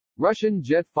Russian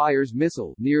jet fires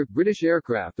missile near British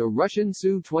aircraft. A Russian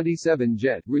Su-27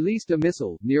 jet released a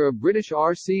missile near a British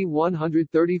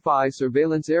RC-135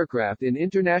 surveillance aircraft in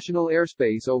international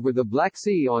airspace over the Black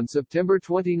Sea on September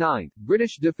 29,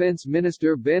 British Defence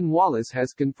Minister Ben Wallace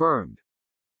has confirmed.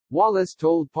 Wallace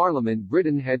told Parliament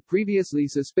Britain had previously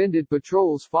suspended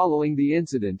patrols following the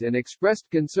incident and expressed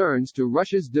concerns to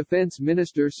Russia's Defence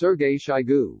Minister Sergei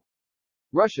Shoigu.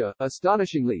 Russia,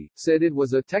 astonishingly, said it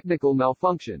was a technical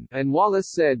malfunction, and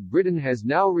Wallace said Britain has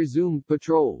now resumed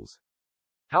patrols.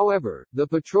 However, the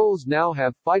patrols now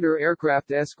have fighter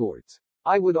aircraft escorts.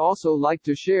 I would also like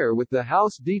to share with the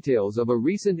House details of a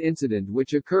recent incident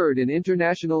which occurred in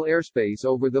international airspace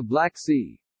over the Black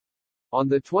Sea. On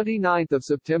 29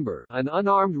 September, an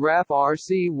unarmed RAF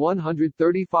RC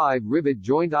 135 Rivet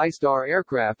Joint ISTAR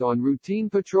aircraft on routine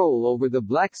patrol over the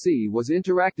Black Sea was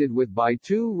interacted with by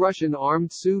two Russian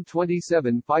armed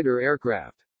Su-27 fighter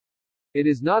aircraft. It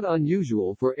is not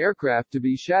unusual for aircraft to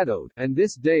be shadowed, and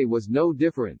this day was no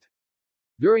different.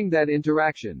 During that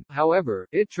interaction, however,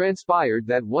 it transpired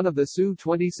that one of the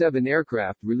Su-27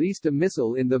 aircraft released a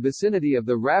missile in the vicinity of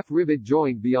the RAF Rivet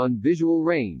Joint beyond visual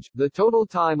range. The total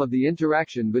time of the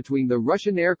interaction between the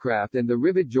Russian aircraft and the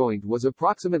Rivet Joint was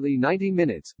approximately 90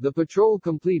 minutes, the patrol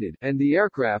completed, and the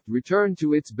aircraft returned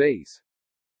to its base.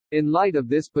 In light of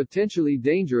this potentially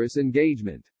dangerous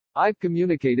engagement, I've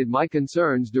communicated my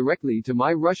concerns directly to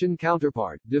my Russian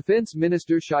counterpart, Defense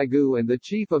Minister Shoigu, and the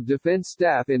Chief of Defense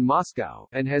Staff in Moscow,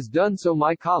 and has done so.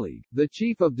 My colleague, the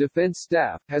Chief of Defense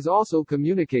Staff, has also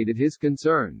communicated his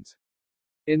concerns.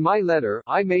 In my letter,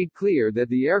 I made clear that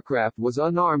the aircraft was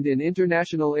unarmed in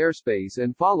international airspace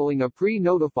and following a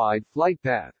pre-notified flight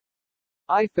path.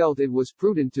 I felt it was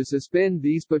prudent to suspend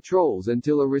these patrols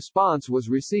until a response was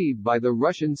received by the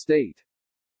Russian state.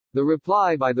 The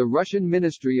reply by the Russian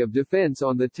Ministry of Defense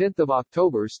on 10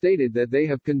 October stated that they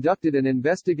have conducted an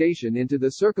investigation into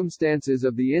the circumstances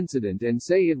of the incident and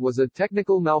say it was a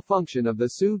technical malfunction of the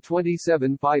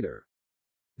Su-27 fighter.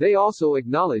 They also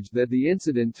acknowledged that the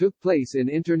incident took place in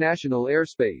international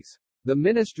airspace. The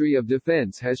Ministry of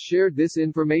Defense has shared this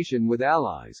information with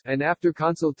allies, and after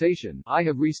consultation, I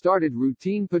have restarted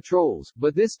routine patrols,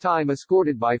 but this time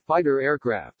escorted by fighter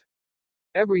aircraft.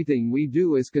 Everything we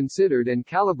do is considered and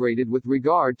calibrated with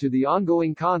regard to the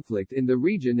ongoing conflict in the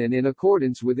region and in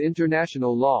accordance with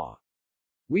international law.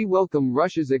 We welcome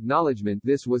Russia's acknowledgement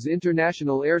this was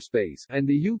international airspace, and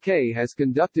the UK has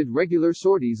conducted regular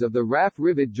sorties of the RAF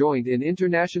Rivet Joint in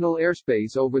international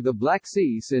airspace over the Black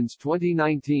Sea since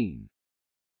 2019.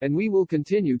 And we will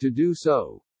continue to do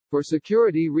so. For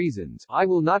security reasons, I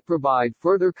will not provide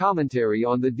further commentary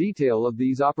on the detail of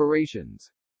these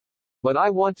operations. But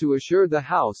I want to assure the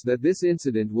House that this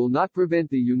incident will not prevent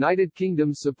the United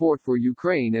Kingdom's support for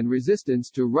Ukraine and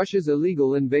resistance to Russia's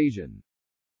illegal invasion.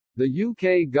 The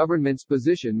UK government's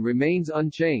position remains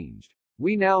unchanged.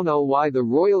 We now know why the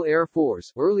Royal Air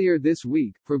Force, earlier this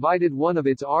week, provided one of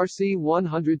its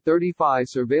RC-135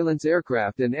 surveillance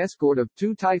aircraft an escort of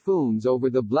 2 Typhoons over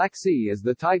the Black Sea as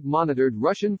the type monitored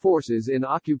Russian forces in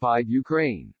occupied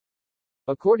Ukraine.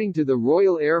 According to the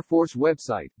Royal Air Force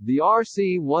website, the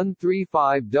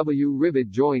RC-135W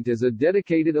Rivet Joint is a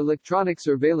dedicated electronic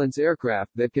surveillance aircraft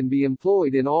that can be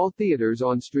employed in all theaters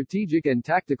on strategic and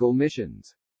tactical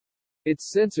missions.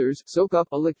 Its sensors soak up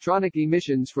electronic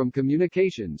emissions from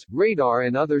communications, radar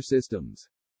and other systems.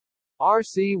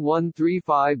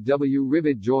 RC-135W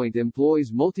Rivet Joint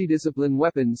employs Multidiscipline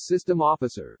Weapons System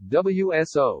Officer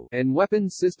 (WSO) and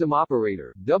Weapons System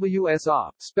Operator (WSOP)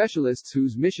 specialists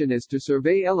whose mission is to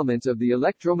survey elements of the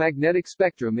electromagnetic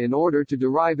spectrum in order to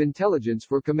derive intelligence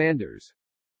for commanders.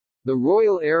 The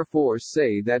Royal Air Force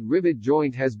say that Rivet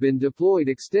Joint has been deployed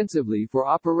extensively for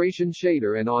Operation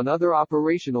Shader and on other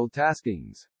operational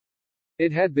taskings.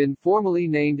 It had been formally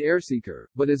named Airseeker,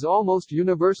 but is almost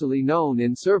universally known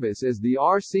in service as the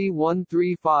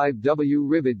RC-135W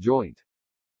Rivet Joint.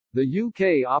 The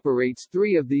UK operates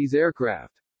 3 of these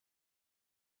aircraft.